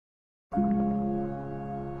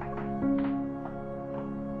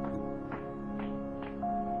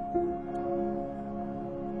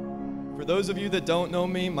For those of you that don't know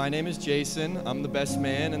me, my name is Jason. I'm the best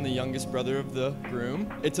man and the youngest brother of the groom.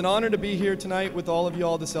 It's an honor to be here tonight with all of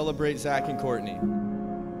y'all to celebrate Zach and Courtney.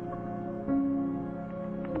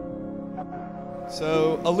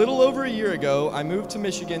 So, a little over a year ago, I moved to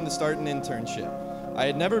Michigan to start an internship. I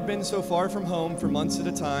had never been so far from home for months at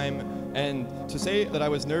a time, and to say that I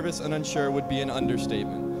was nervous and unsure would be an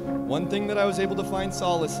understatement. One thing that I was able to find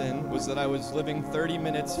solace in was that I was living 30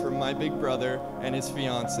 minutes from my big brother and his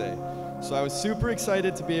fiance. So I was super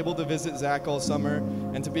excited to be able to visit Zach all summer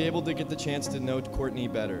and to be able to get the chance to know Courtney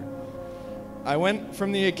better. I went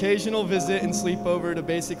from the occasional visit and sleepover to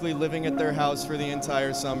basically living at their house for the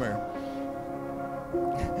entire summer.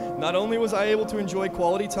 Not only was I able to enjoy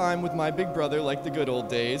quality time with my big brother like the good old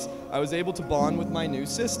days, I was able to bond with my new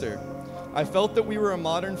sister. I felt that we were a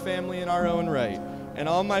modern family in our own right, and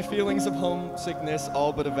all my feelings of homesickness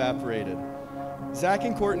all but evaporated. Zach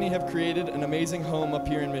and Courtney have created an amazing home up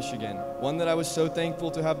here in Michigan, one that I was so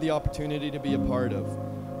thankful to have the opportunity to be a part of.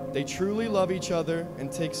 They truly love each other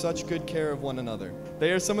and take such good care of one another.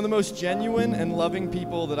 They are some of the most genuine and loving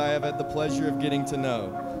people that I have had the pleasure of getting to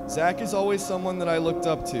know. Zach is always someone that I looked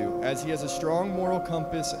up to, as he has a strong moral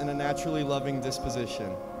compass and a naturally loving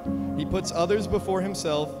disposition. He puts others before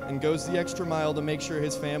himself and goes the extra mile to make sure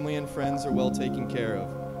his family and friends are well taken care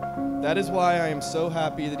of. That is why I am so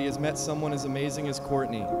happy that he has met someone as amazing as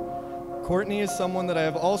Courtney. Courtney is someone that I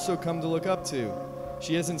have also come to look up to.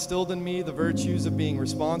 She has instilled in me the virtues of being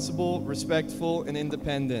responsible, respectful, and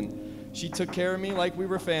independent. She took care of me like we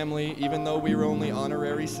were family, even though we were only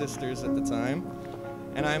honorary sisters at the time.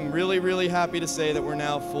 And I'm really, really happy to say that we're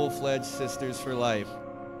now full-fledged sisters for life.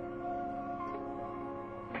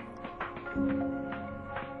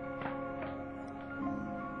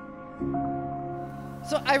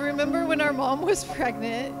 So I remember when our mom was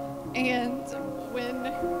pregnant, and when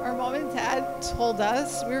our mom and dad told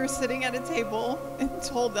us, we were sitting at a table and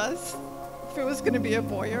told us if it was going to be a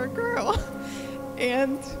boy or a girl.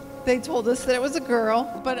 And they told us that it was a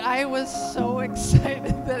girl, but I was so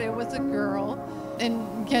excited that it was a girl.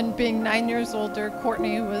 And again, being 9 years older,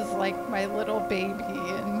 Courtney was like my little baby,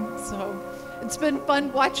 and so it's been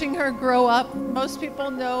fun watching her grow up. Most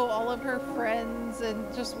people know all of her friends,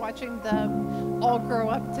 and just watching them all grow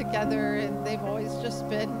up together, and they've always just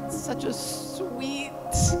been such a sweet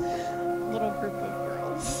little group of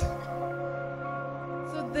girls.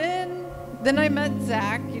 So then I met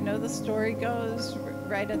Zach. You know, the story goes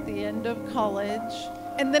right at the end of college.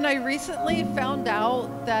 And then I recently found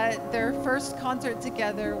out that their first concert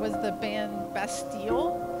together was the band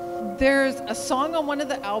Bastille. There's a song on one of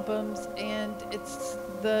the albums, and it's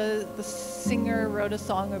the singer wrote a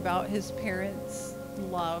song about his parents'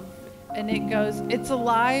 love. And it goes, it's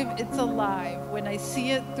alive, when I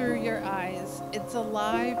see it through your eyes. It's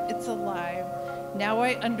alive, now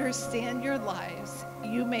I understand your lives.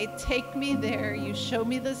 You may take me there, you show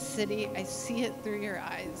me the city, I see it through your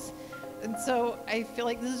eyes. And so I feel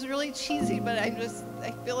like this is really cheesy, but I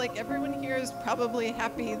feel like everyone here is probably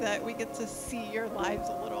happy that we get to see your lives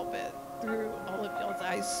a little bit through all of y'all's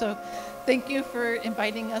eyes. So thank you for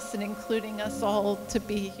inviting us and including us all to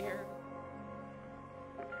be here.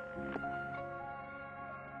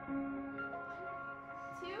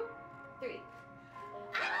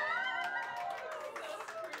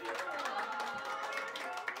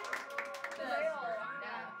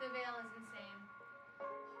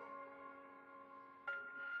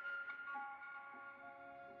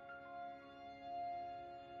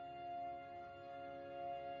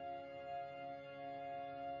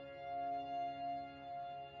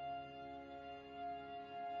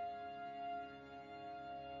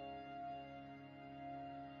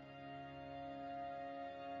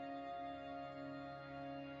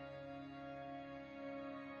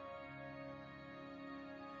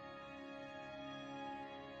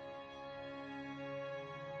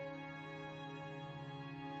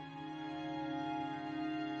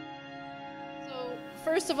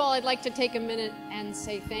 First of all, I'd like to take a minute and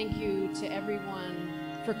say thank you to everyone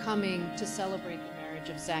for coming to celebrate the marriage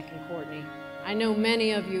of Zach and Courtney. I know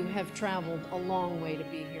many of you have traveled a long way to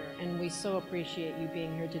be here, and we so appreciate you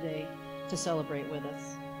being here today to celebrate with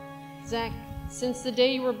us. Zach, since the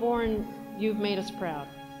day you were born, you've made us proud,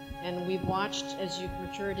 and we've watched as you've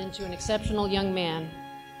matured into an exceptional young man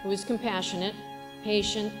who is compassionate,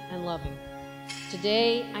 patient, and loving.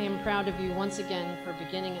 Today, I am proud of you once again for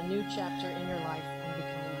beginning a new chapter in your life and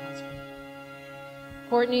becoming a husband.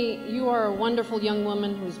 Courtney, you are a wonderful young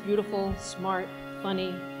woman who is beautiful, smart, funny,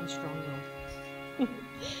 and strong-willed.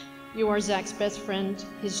 You are Zach's best friend,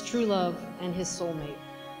 his true love, and his soulmate,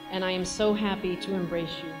 and I am so happy to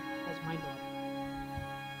embrace you as my daughter.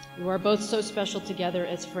 You are both so special together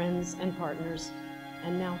as friends and partners,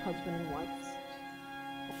 and now husband and wife.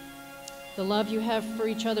 The love you have for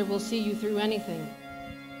each other will see you through anything.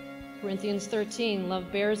 Corinthians 13,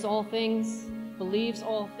 love bears all things, believes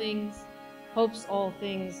all things, hopes all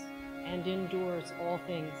things, and endures all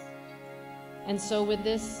things. And so with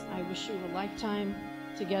this, I wish you a lifetime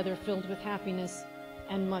together filled with happiness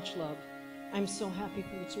and much love. I'm so happy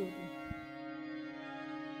for the two of you.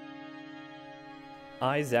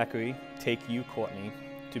 I, Zachary, take you, Courtney,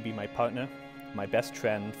 to be my partner, my best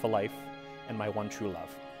friend for life, and my one true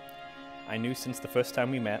love. I knew since the first time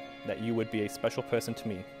we met that you would be a special person to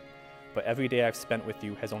me, but every day I've spent with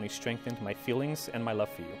you has only strengthened my feelings and my love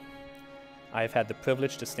for you. I have had the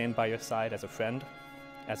privilege to stand by your side as a friend,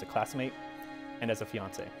 as a classmate, and as a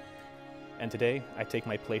fiancé. And today, I take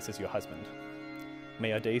my place as your husband.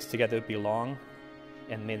 May our days together be long,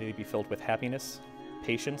 and may they be filled with happiness,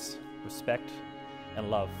 patience, respect, and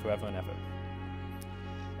love forever and ever.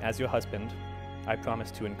 As your husband, I promise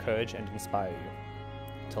to encourage and inspire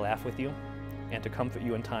you, to laugh with you, and to comfort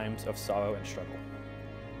you in times of sorrow and struggle.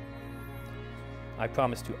 I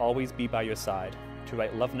promise to always be by your side, to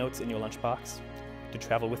write love notes in your lunchbox, to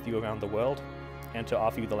travel with you around the world, and to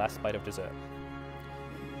offer you the last bite of dessert.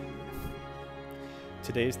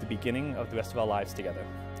 Today is the beginning of the rest of our lives together,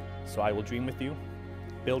 so I will dream with you,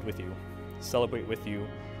 build with you, celebrate with you,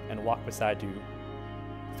 and walk beside you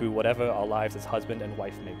through whatever our lives as husband and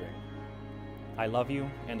wife may bring. I love you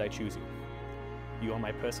and I choose you. You are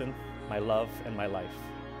my person, my love, and my life,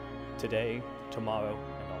 today, tomorrow,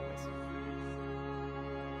 and always.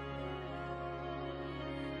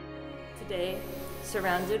 Today,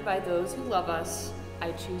 surrounded by those who love us,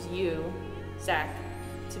 I choose you, Zach,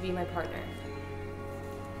 to be my partner.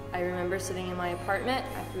 I remember sitting in my apartment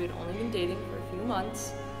after we had only been dating for a few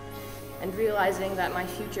months and realizing that my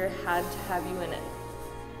future had to have you in it.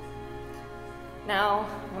 Now,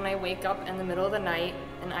 when I wake up in the middle of the night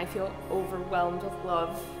and I feel overwhelmed with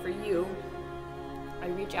love for you, I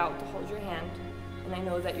reach out to hold your hand, and I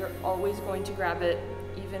know that you're always going to grab it,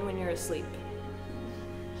 even when you're asleep.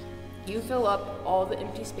 You fill up all the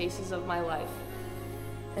empty spaces of my life,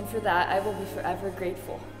 and for that I will be forever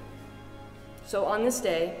grateful. So on this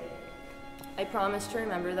day, I promise to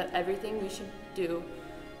remember that everything we should do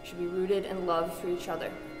should be rooted in love for each other.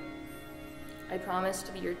 I promise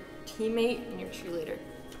to be your teammate and your cheerleader.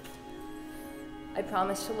 I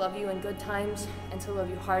promise to love you in good times and to love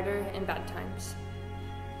you harder in bad times.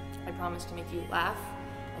 I promise to make you laugh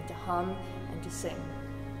and to hum and to sing.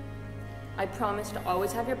 I promise to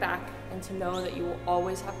always have your back and to know that you will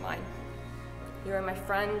always have mine. You are my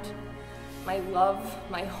friend, my love,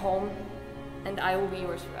 my home, and I will be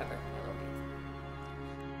yours forever. I love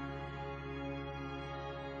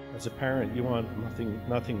you. As a parent, you want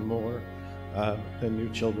nothing more than your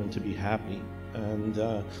children to be happy.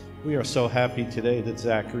 And we are so happy today that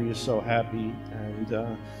Zachary is so happy,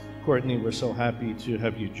 and Courtney, we're so happy to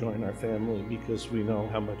have you join our family because we know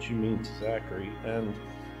how much you mean to Zachary, and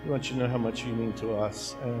we want you to know how much you mean to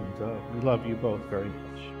us, and we love you both very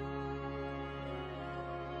much.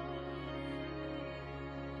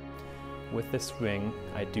 With this ring,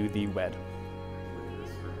 I do thee wed.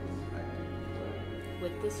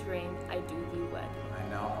 With this ring, I do thee wed. I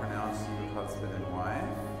now pronounce you husband and wife.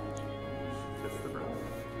 Kiss the bride.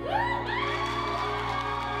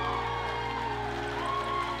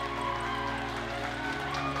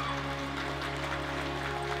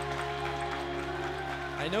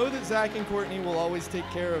 I know that Zach and Courtney will always take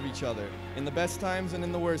care of each other, in the best times and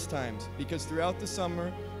in the worst times, because throughout the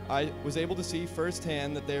summer, I was able to see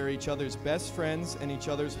firsthand that they are each other's best friends and each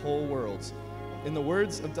other's whole worlds. In the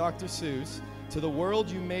words of Dr. Seuss, to the world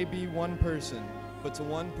you may be one person, but to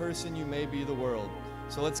one person you may be the world.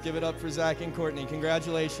 So let's give it up for Zach and Courtney.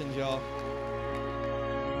 Congratulations, y'all.